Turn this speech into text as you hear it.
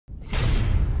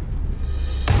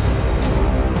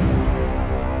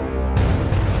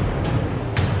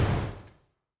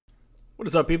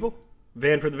What's up, people?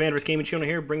 Van for the Vanverse Gaming Channel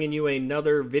here, bringing you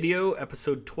another video,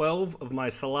 episode 12 of my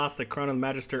Solasta Crown of the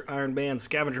Magister Iron Man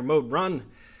Scavenger Mode run.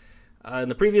 In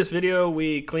the previous video,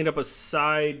 we cleaned up a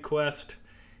side quest.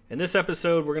 In this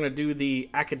episode, we're going to do the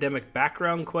academic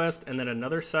background quest and then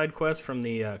another side quest from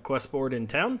the quest board in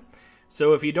town.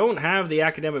 So if you don't have the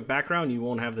academic background, you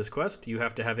won't have this quest. You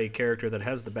have to have a character that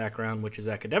has the background, which is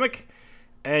academic,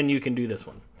 and you can do this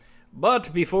one.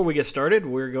 But before we get started,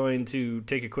 we're going to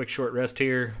take a quick short rest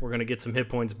here. We're going to get some hit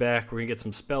points back. We're going to get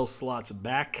some spell slots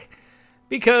back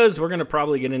because we're going to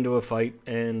probably get into a fight,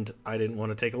 and I didn't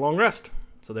want to take a long rest.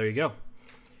 So there you go.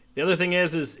 The other thing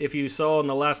is if you saw in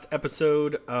the last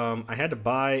episode, I had to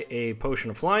buy a potion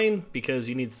of flying because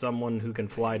you need someone who can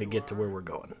fly to get to where we're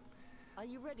going. Are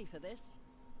you ready for this?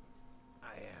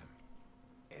 I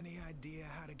am. Any idea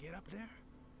how to get up there?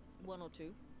 One or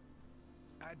two.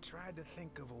 I tried to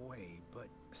think of a way, but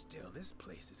still, this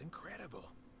place is incredible.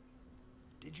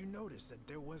 Did you notice that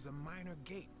there was a minor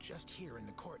gate just here in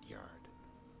the courtyard?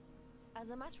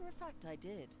 As a matter of fact, I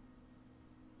did.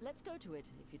 Let's go to it,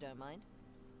 if you don't mind.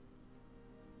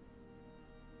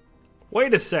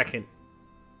 Wait a second.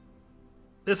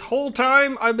 This whole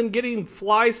time I've been getting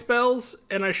fly spells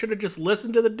and I should have just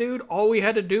listened to the dude? All we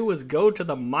had to do was go to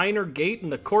the minor gate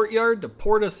in the courtyard to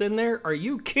port us in there? Are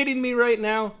you kidding me right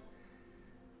now?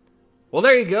 Well,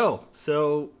 there you go.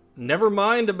 So, never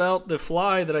mind about the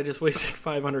fly that I just wasted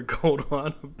 500 gold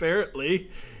on. Apparently,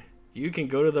 you can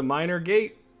go to the minor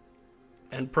gate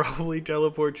and probably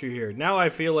teleport you here. Now I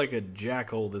feel like a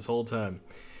jackhole this whole time.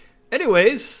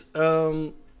 Anyways,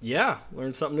 yeah,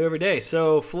 learn something new every day.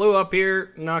 So, flew up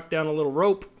here, knocked down a little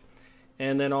rope,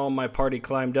 and then all my party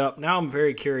climbed up. Now I'm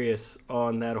very curious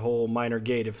on that whole minor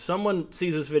gate. If someone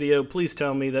sees this video, please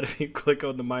tell me that if you click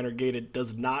on the minor gate, it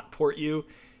does not port you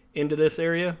into this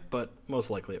area, but most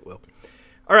likely it will.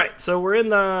 Alright, so we're in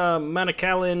the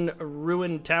Manicalan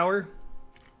Ruin Tower.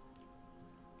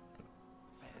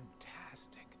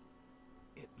 Fantastic.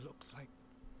 It looks like,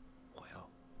 well,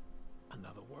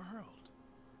 another world.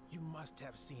 You must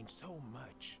have seen so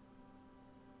much.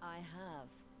 I have.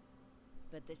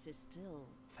 But this is still...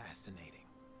 Fascinating.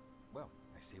 Well,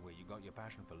 I see where you got your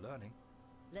passion for learning.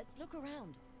 Let's look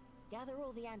around. Gather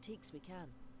all the antiques we can.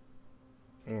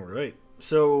 Alright,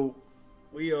 so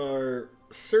we are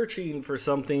searching for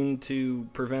something to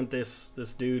prevent this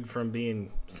dude from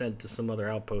being sent to some other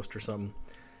outpost or something.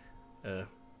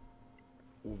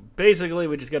 Basically,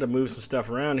 we just got to move some stuff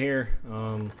around here,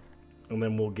 and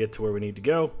then we'll get to where we need to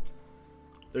go.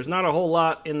 There's not a whole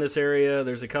lot in this area.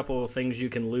 There's a couple of things you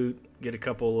can loot, get a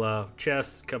couple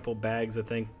chests, a couple bags, I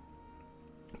think.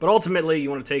 But ultimately, you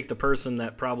want to take the person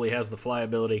that probably has the fly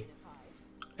ability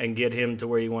and get him to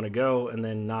where you want to go, and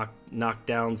then knock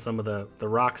down some of the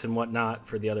rocks and whatnot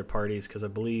for the other parties, because I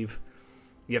believe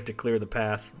you have to clear the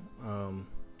path.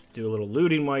 Do a little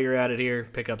looting while you're at it here,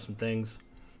 pick up some things,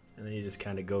 and then you just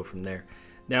kind of go from there.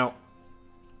 Now,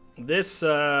 this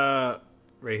right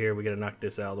here, we got to knock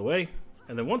this out of the way,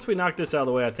 and then once we knock this out of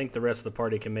the way, I think the rest of the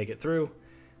party can make it through.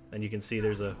 And you can see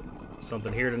there's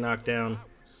something here to knock down.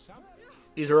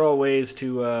 These are all ways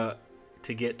to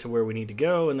get to where we need to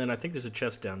go, and then I think there's a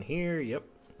chest down here. Yep.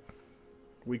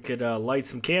 We could light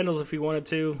some candles if we wanted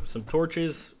to, some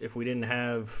torches if we didn't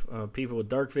have people with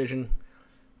dark vision.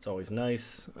 It's always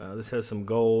nice. This has some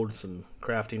gold, some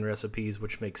crafting recipes,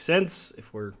 which makes sense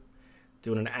if we're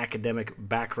doing an academic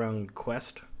background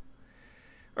quest.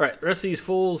 Alright, the rest of these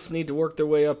fools need to work their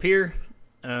way up here,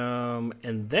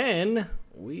 and then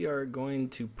we are going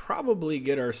to probably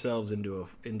get ourselves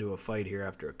into a fight here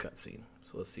after a cutscene.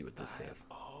 So let's see what this says.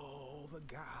 Oh, the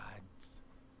gods.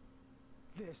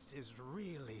 This is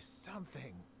really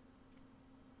something.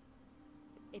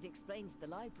 It explains the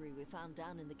library we found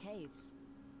down in the caves.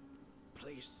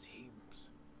 Place seems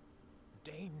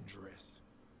dangerous.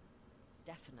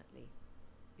 Definitely.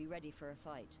 Be ready for a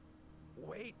fight.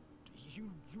 Wait, you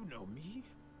know me?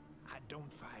 I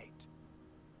don't fight.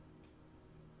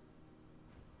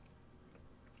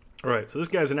 Alright, so this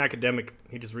guy's an academic.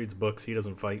 He just reads books. He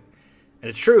doesn't fight. And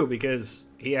it's true, because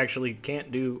he actually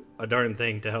can't do a darn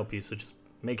thing to help you, so just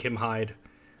make him hide.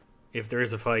 If there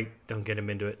is a fight, don't get him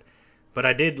into it. But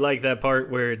I did like that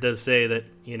part where it does say that,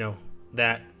 you know,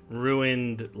 that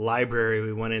ruined library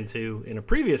we went into in a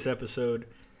previous episode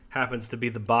happens to be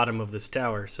the bottom of this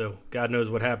tower. So God knows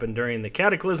what happened during the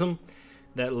cataclysm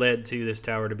that led to this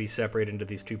tower to be separated into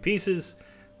these two pieces.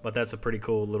 But that's a pretty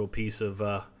cool little piece of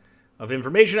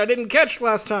information I didn't catch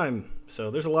last time.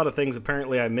 So there's a lot of things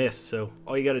apparently I missed. So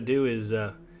all you got to do is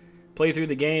play through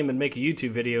the game and make a YouTube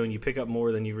video, and you pick up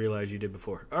more than you realize you did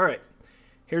before. All right,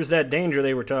 here's that danger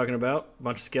they were talking about. A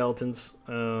bunch of skeletons.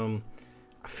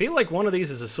 I feel like one of these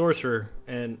is a sorcerer,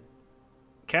 and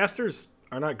casters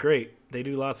are not great. They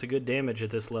do lots of good damage at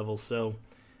this level, so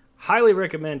highly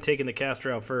recommend taking the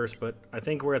caster out first, but I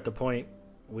think we're at the point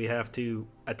we have to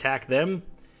attack them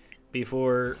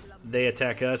before they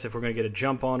attack us if we're going to get a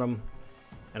jump on them.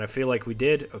 And I feel like we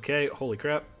did. Okay, holy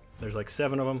crap. There's like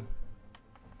 7 of them.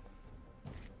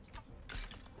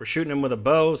 We're shooting them with a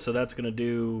bow, so that's going to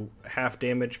do half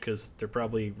damage because they're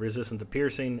probably resistant to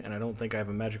piercing, and I don't think I have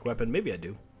a magic weapon. Maybe I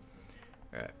do.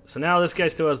 Alright, so now this guy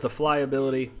still has the fly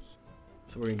ability,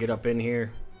 so we're going to get up in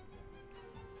here.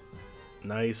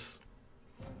 Nice.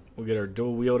 We'll get our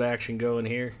dual wield action going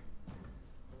here.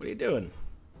 What are you doing?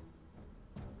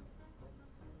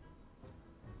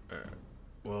 Alright,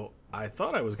 well, I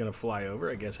thought I was going to fly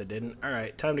over. I guess I didn't.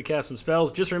 Alright, time to cast some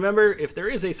spells. Just remember, if there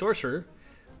is a sorcerer,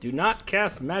 do not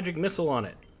cast magic missile on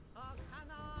it,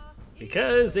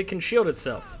 because it can shield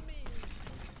itself.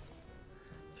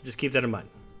 So just keep that in mind.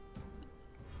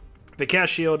 If it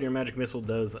casts shield, your magic missile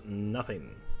does nothing.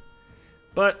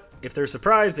 But if they're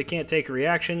surprised, they can't take a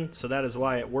reaction, so that is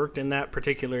why it worked in that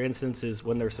particular instance, is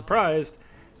when they're surprised,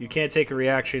 you can't take a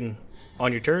reaction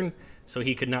on your turn, so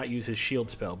he could not use his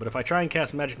shield spell. But if I try and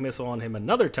cast magic missile on him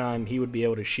another time, he would be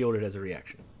able to shield it as a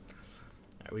reaction.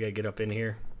 Alright, we gotta get up in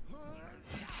here.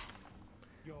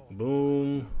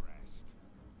 Boom.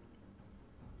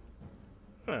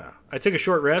 I took a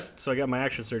short rest, so I got my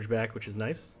action surge back, which is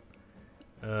nice.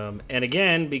 And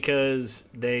again, because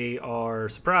they are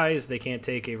surprised, they can't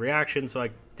take a reaction, so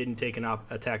I didn't take an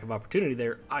attack of opportunity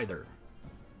there either.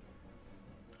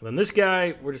 And then this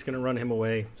guy, we're just going to run him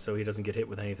away so he doesn't get hit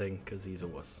with anything, because he's a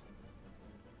wuss.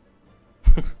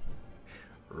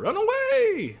 Run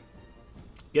away!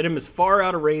 Get him as far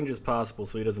out of range as possible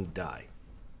so he doesn't die.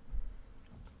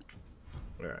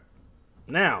 Alright.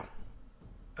 Now,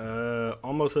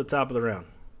 almost at the top of the round.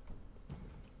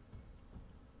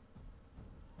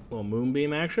 Little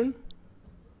moonbeam action?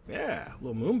 Yeah,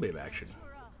 little moonbeam action.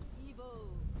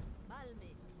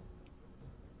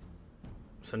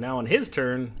 So now on his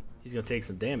turn, he's going to take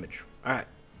some damage. Alright,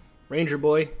 Ranger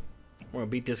boy, we're going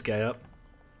to beat this guy up.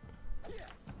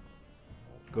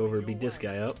 Go over and beat this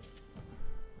guy up.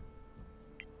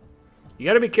 You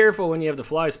got to be careful when you have the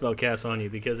fly spell cast on you,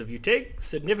 because if you take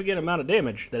significant amount of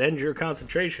damage that ends your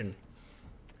concentration,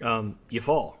 you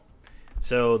fall.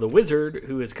 So the wizard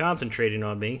who is concentrating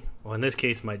on me, well in this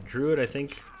case my druid I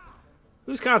think,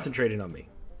 who's concentrating on me?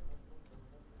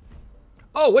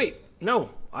 Oh wait,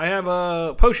 no, I have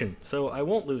a potion, so I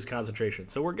won't lose concentration,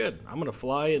 so we're good. I'm going to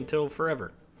fly until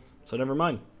forever, so never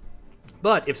mind.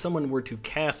 But if someone were to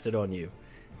cast it on you,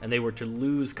 and they were to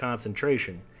lose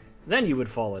concentration, then you would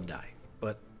fall and die.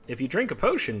 But if you drink a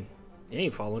potion, you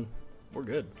ain't falling. We're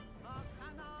good.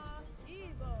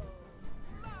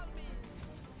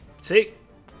 See?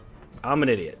 I'm an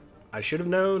idiot. I should have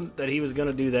known that he was going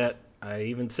to do that. I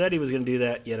even said he was going to do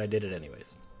that, yet I did it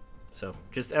anyways. So,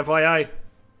 just FYI,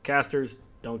 casters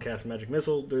don't cast magic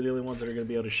missile. They're the only ones that are going to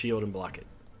be able to shield and block it.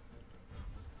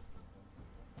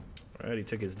 Alright, he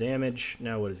took his damage.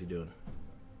 Now what is he doing?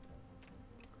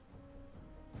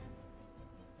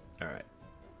 Alright.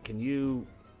 Can you...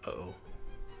 Uh-oh.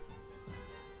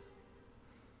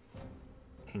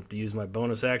 I have to use my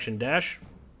bonus action dash.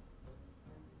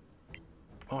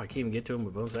 Oh, I can't even get to him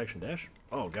with bonus action dash?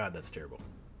 Oh god, that's terrible.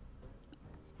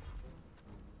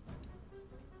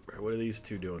 Alright, what are these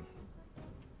two doing?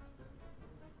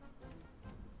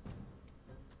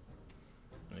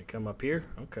 They come up here?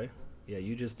 Okay. Yeah,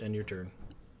 you just end your turn.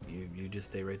 You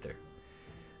just stay right there.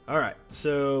 Alright,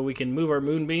 so we can move our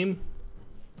moonbeam.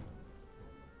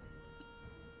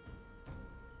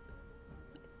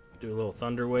 Do a little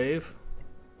thunder wave.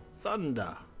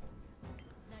 Thunder.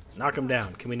 Knock him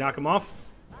down. Can we knock him off?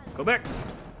 Go back.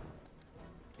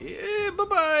 Yeah,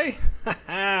 bye-bye.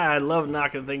 I love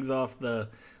knocking things off the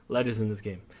ledges in this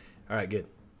game. Alright, good.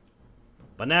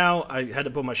 But now, I had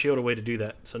to put my shield away to do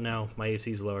that, so now my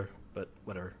AC is lower. But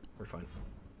whatever, we're fine.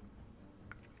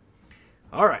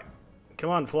 Alright. Come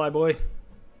on, flyboy.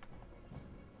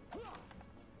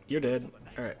 You're dead.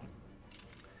 Alright.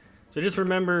 So just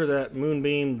remember that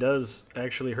Moonbeam does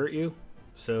actually hurt you,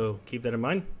 so keep that in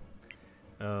mind.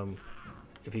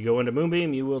 If you go into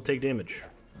Moonbeam, you will take damage.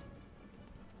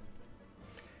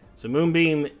 So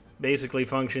Moonbeam basically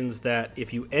functions that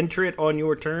if you enter it on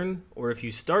your turn, or if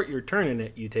you start your turn in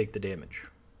it, you take the damage.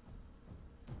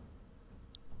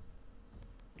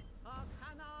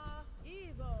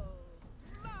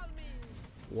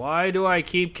 Why do I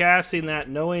keep casting that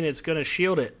knowing it's going to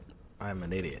shield it? I'm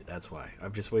an idiot, that's why.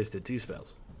 I've just wasted 2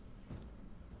 spells.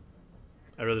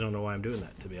 I really don't know why I'm doing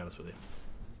that, to be honest with you.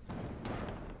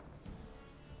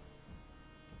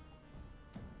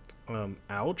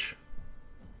 Ouch.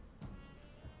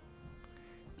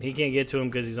 He can't get to him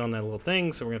because he's on that little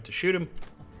thing, so we're going to have to shoot him.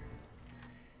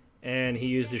 And he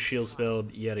used his shield spell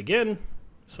yet again.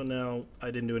 So now I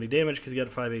didn't do any damage because he got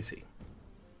a 5 AC.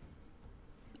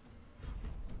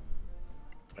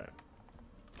 Right.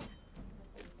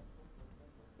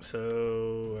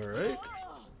 So, alright.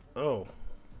 Oh.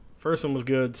 First one was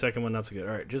good, second one not so good.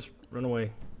 Alright, just run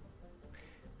away.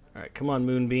 Alright, come on,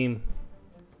 Moonbeam.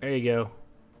 There you go.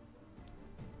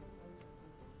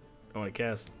 I want to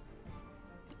cast.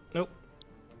 Nope.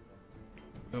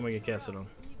 What am I going to cast it on?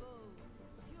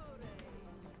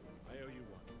 There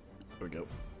we go.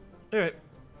 Alright.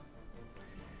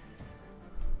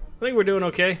 I think we're doing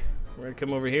okay. We're going to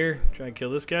come over here, try and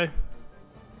kill this guy.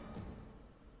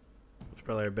 It's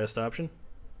probably our best option.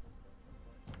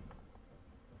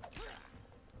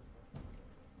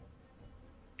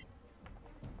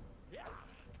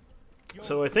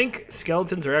 So I think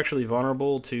skeletons are actually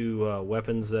vulnerable to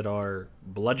weapons that are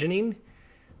bludgeoning.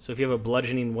 So if you have a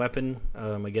bludgeoning weapon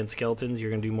against skeletons, you're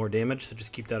going to do more damage, so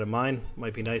just keep that in mind.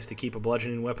 Might be nice to keep a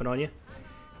bludgeoning weapon on you,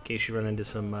 in case you run into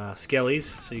some skellies,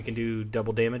 so you can do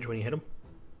double damage when you hit them.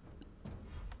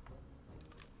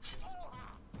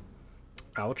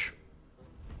 Ouch.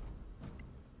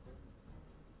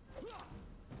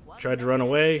 Tried to run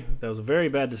away. That was a very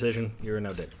bad decision. You're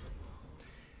now dead.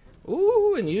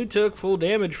 Ooh, and you took full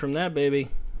damage from that, baby.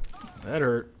 That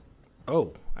hurt.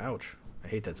 Oh, ouch. I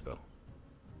hate that spell.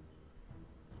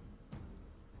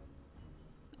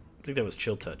 I think that was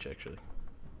Chill Touch, actually.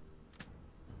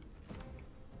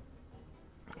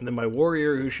 And then my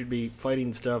warrior, who should be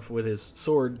fighting stuff with his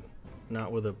sword,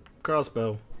 not with a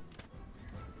crossbow.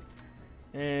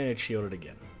 And it shielded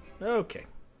again. Okay.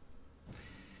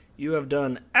 You have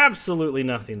done absolutely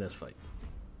nothing this fight.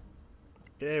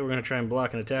 Okay, we're going to try and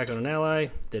block an attack on an ally.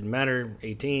 Didn't matter.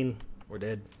 18. We're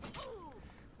dead.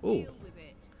 Ooh.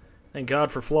 Thank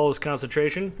God for flawless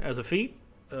concentration as a feat,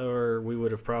 or we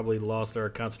would have probably lost our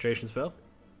concentration spell.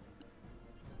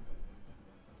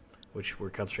 Which we're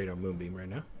concentrating on Moonbeam right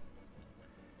now.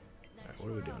 Alright,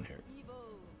 what are we doing here?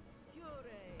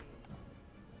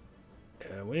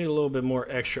 We need a little bit more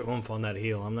extra oomph on that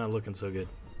heal. I'm not looking so good.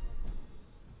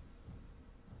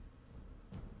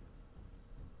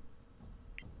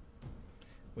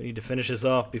 We need to finish this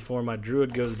off before my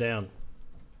druid goes down.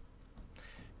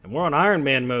 And we're on Iron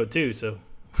Man mode too, so...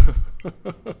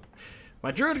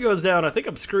 My druid goes down, I think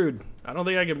I'm screwed. I don't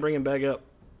think I can bring him back up.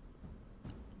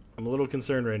 I'm a little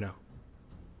concerned right now.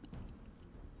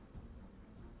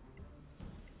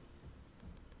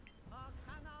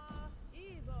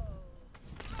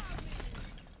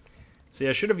 See,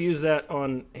 I should have used that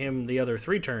on him the other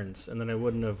 3 turns, and then I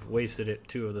wouldn't have wasted it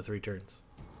 2 of the 3 turns.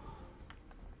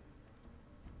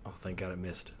 Oh, thank God I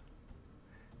missed.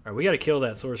 Alright, we gotta kill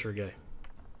that sorcerer guy.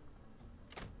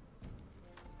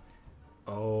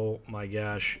 Oh my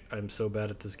gosh, I'm so bad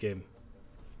at this game.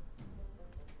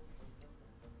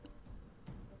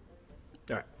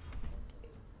 Alright.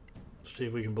 Let's see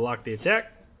if we can block the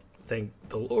attack. Thank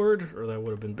the Lord, or that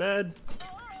would have been bad.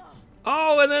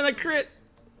 Oh, and then a crit!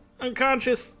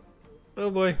 Unconscious.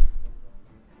 Oh boy.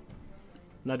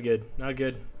 Not good, not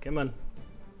good. Come on.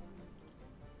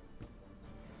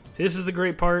 See, this is the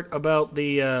great part about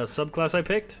the subclass I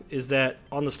picked, is that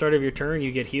on the start of your turn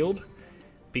you get healed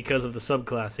because of the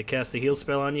subclass. It casts a heal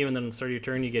spell on you, and then on the start of your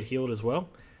turn you get healed as well.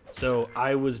 So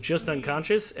I was just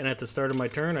unconscious, and at the start of my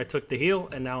turn I took the heal,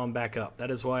 and now I'm back up. That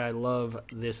is why I love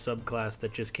this subclass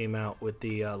that just came out with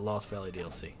the Lost Valley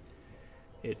DLC.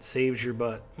 It saves your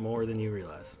butt more than you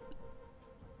realize.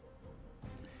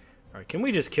 Alright, can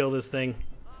we just kill this thing?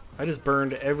 I just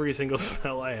burned every single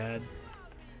spell I had.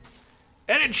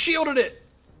 And it shielded it!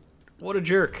 What a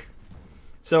jerk.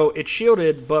 So, it's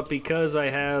shielded, but because I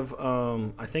have,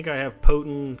 I think I have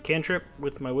Potent Cantrip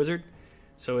with my wizard,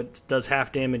 so it does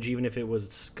half damage even if it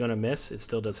was gonna miss, it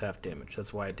still does half damage.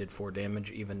 That's why it did 4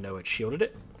 damage even though it shielded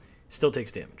it. It still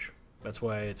takes damage. That's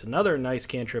why it's another nice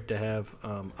cantrip to have,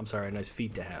 I'm sorry, a nice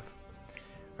feat to have.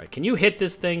 Alright, can you hit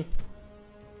this thing?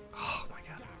 Oh my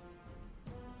god.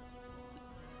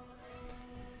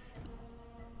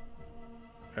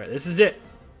 Alright, this is it.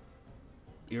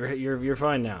 You're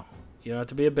fine now. You don't have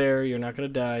to be a bear. You're not gonna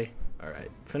die. All right,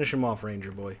 finish him off,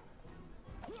 Ranger boy.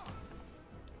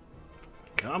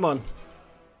 Come on.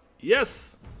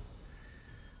 Yes.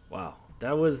 Wow,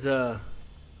 that was a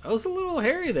little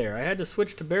hairy there. I had to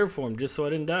switch to bear form just so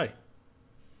I didn't die.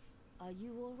 Are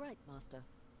you all right, Master?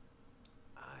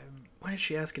 Why is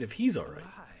she asking if he's all right?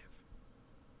 Alive.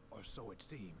 Or so it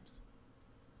seems.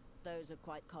 Those are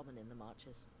quite common in the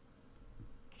marches.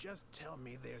 Just tell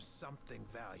me there's something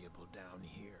valuable down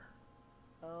here.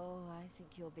 Oh, I think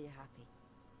you'll be happy.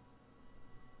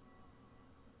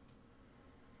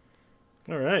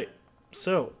 All right.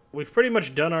 So we've pretty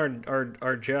much done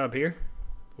our job here.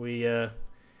 We I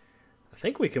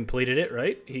think we completed it,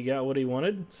 right? He got what he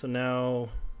wanted. So now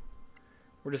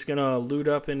we're just gonna loot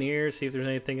up in here, see if there's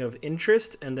anything of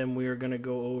interest, and then we are gonna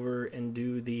go over and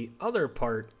do the other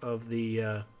part of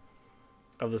the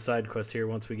side quest here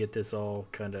once we get this all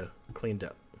kind of cleaned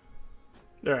up.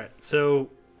 All right, so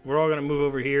we're all gonna move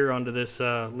over here onto this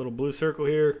little blue circle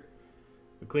here.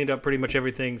 We cleaned up pretty much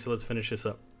everything, so let's finish this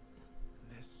up.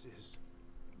 This is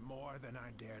more than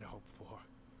I dared hope for.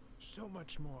 So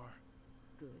much more.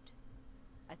 Good.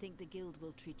 I think the guild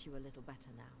will treat you a little better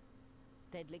now.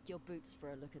 They'd lick your boots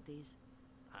for a look at these.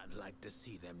 I'd like to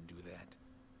see them do that.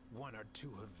 One or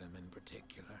two of them in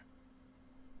particular.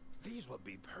 These will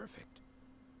be perfect.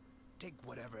 Take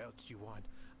whatever else you want.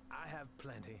 I have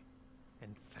plenty.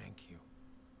 And thank you.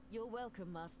 You're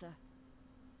welcome, Master.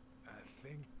 I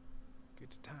think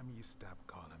it's time you stop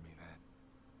calling me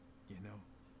that. You know?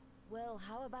 Well,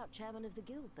 how about Chairman of the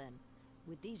Guild, then?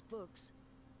 With these books.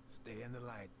 Stay in the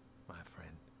light, my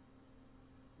friend.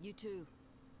 You too.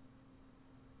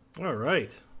 All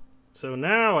right. So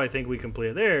now I think we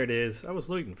complete. There it is. I was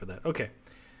looking for that. Okay.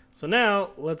 So now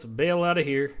let's bail out of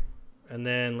here, and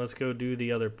then let's go do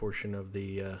the other portion of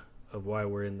the of why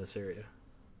we're in this area.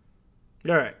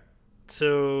 All right.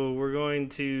 So we're going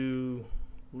to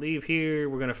leave here.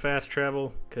 We're going to fast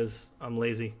travel because I'm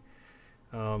lazy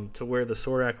to where the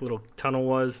Sorak little tunnel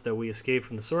was that we escaped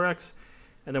from the Soraks,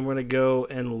 and then we're going to go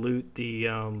and loot the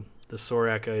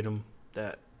Sorak item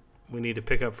that we need to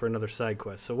pick up for another side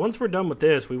quest. So once we're done with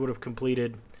this, we would have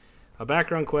completed a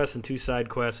background quest and 2 side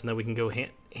quests, and then we can go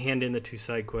hand in the 2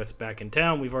 side quests back in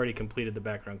town. We've already completed the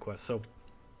background quest. So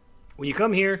when you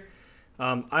come here,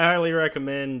 I highly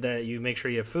recommend that you make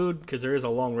sure you have food, because there is a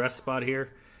long rest spot here.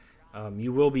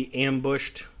 You will be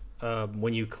ambushed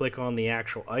when you click on the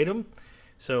actual item.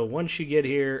 So once you get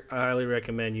here, I highly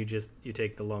recommend you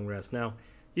take the long rest. Now,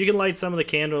 you can light some of the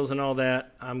candles and all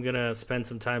that. I'm going to spend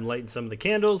some time lighting some of the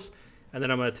candles, and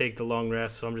then I'm going to take the long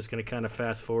rest. So I'm just going to kind of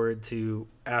fast forward to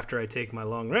after I take my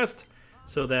long rest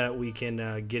so that we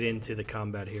can get into the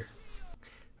combat here.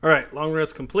 All right, long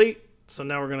rest complete. So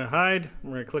now we're going to hide.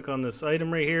 We're going to click on this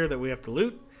item right here that we have to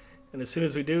loot. And as soon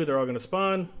as we do, they're all going to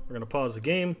spawn. We're going to pause the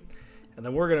game, and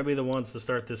then we're going to be the ones to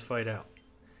start this fight out.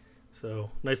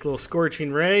 So nice little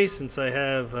Scorching Ray, since I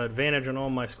have advantage on all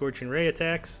my Scorching Ray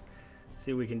attacks.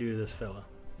 See what we can do to this fella.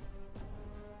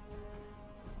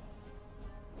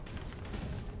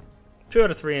 2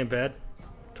 out of 3 ain't bad.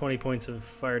 20 points of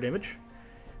fire damage.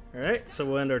 Alright, so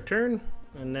we'll end our turn.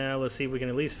 And now let's see if we can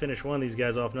at least finish one of these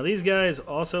guys off. Now these guys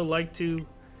also like to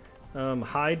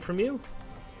hide from you.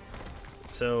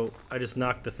 So I just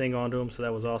knocked the thing onto him, so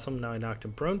that was awesome. Now I knocked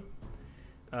him prone.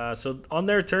 So on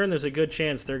their turn, there's a good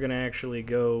chance they're going to actually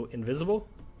go invisible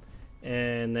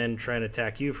and then try and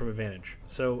attack you from advantage.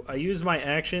 So I used my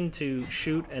action to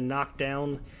shoot and knock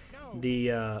down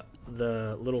the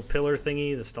little pillar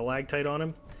thingy, the stalactite on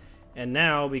him. And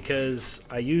now, because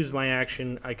I used my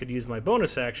action, I could use my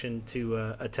bonus action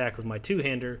to attack with my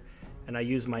two-hander, and I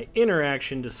use my inner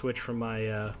action to switch from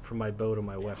my bow to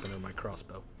my weapon or my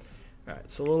crossbow. All right,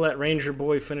 so we'll let Ranger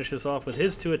Boy finish this off with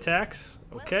his 2 attacks.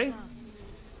 Okay.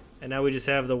 And now we just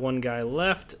have the one guy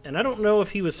left. And I don't know if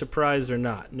he was surprised or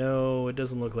not. No, it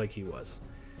doesn't look like he was.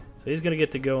 So he's going to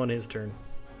get to go on his turn.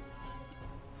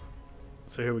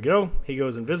 So here we go. He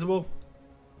goes invisible.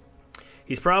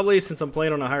 He's probably, since I'm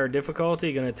playing on a higher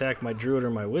difficulty, going to attack my druid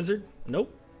or my wizard.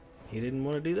 Nope. He didn't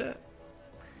want to do that.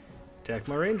 Attack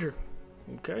my ranger.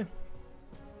 Okay.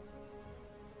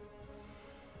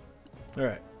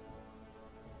 Alright.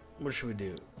 What should we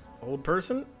do? Hold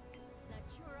person?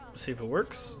 See if it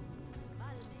works.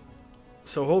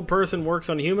 So hold person works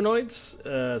on humanoids,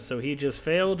 so he just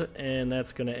failed, and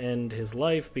that's going to end his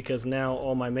life because now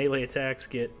all my melee attacks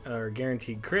are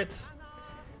guaranteed crits.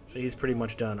 So he's pretty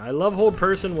much done. I love hold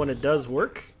person when it does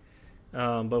work,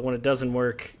 but when it doesn't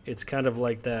work, it's kind of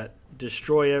like that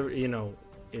destroy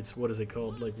it's, what is it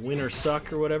called, like win or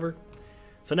suck or whatever.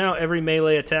 So now every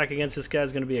melee attack against this guy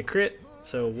is going to be a crit.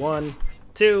 So 1,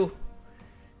 2,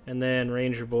 and then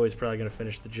Ranger Boy's probably going to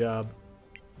finish the job.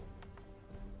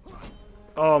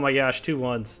 Oh my gosh, 2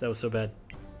 1s. That was so bad.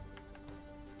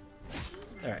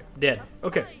 Alright, dead.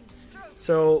 Okay.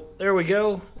 So there we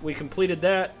go. We completed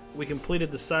that. We completed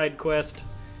the side quest.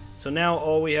 So now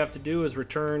all we have to do is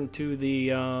return to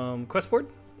the quest board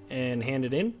and hand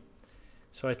it in.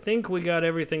 So I think we got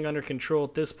everything under control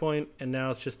at this point, and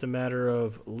now it's just a matter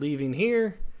of leaving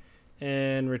here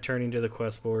and returning to the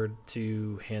quest board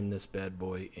to hand this bad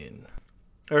boy in.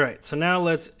 Alright, so now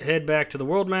let's head back to the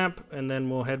world map, and then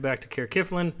we'll head back to Caer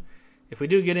Kiflin. If we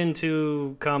do get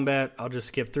into combat, I'll just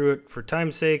skip through it for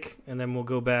time's sake, and then we'll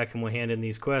go back and we'll hand in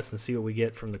these quests and see what we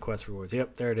get from the quest rewards.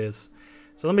 Yep, there it is.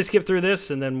 So let me skip through this,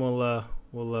 and then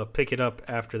we'll pick it up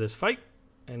after this fight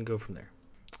and go from there.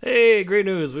 Hey, great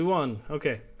news, we won.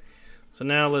 Okay, so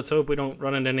now let's hope we don't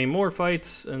run into any more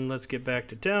fights, and let's get back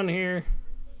to town here.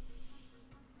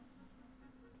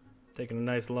 Taking a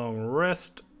nice long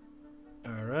rest.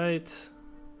 Alright.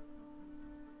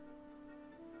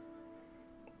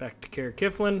 Back to Caer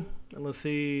Kiflin, and let's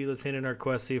hand in our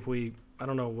quest, see if we, I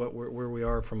don't know where we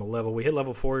are from a level. We hit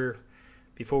level 4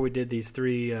 before we did these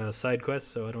 3 side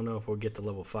quests, so I don't know if we'll get to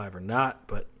level 5 or not,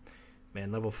 but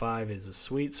man, level 5 is a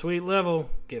sweet, sweet level.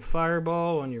 Get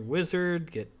Fireball on your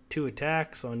Wizard, get 2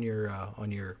 attacks on your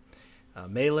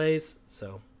melees,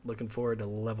 so looking forward to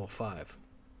level 5.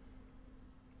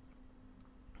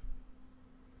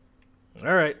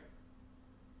 Alright.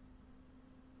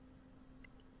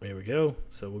 There we go.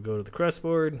 So we'll go to the crest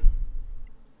board.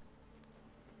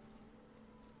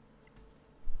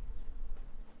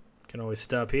 Can always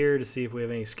stop here to see if we have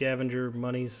any scavenger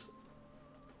monies.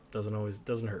 Doesn't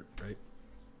hurt, right?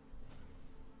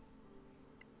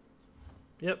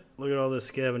 Yep, look at all this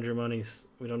scavenger monies.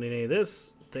 We don't need any of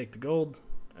this. We'll take the gold.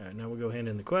 Alright, now we'll go hand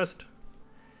in the quest.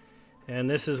 And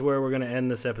this is where we're going to end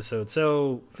this episode.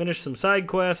 So, finish some side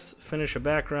quests, finish a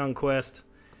background quest,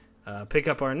 pick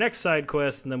up our next side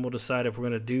quest, and then we'll decide if we're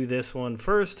going to do this one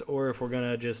first or if we're going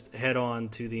to just head on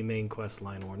to the main quest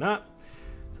line or not.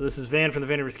 So this is Van from the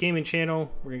Vanderverse Gaming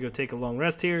channel. We're going to go take a long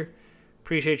rest here.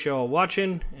 Appreciate you all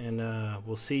watching, and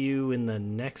we'll see you in the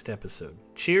next episode.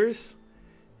 Cheers,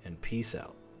 and peace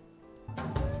out.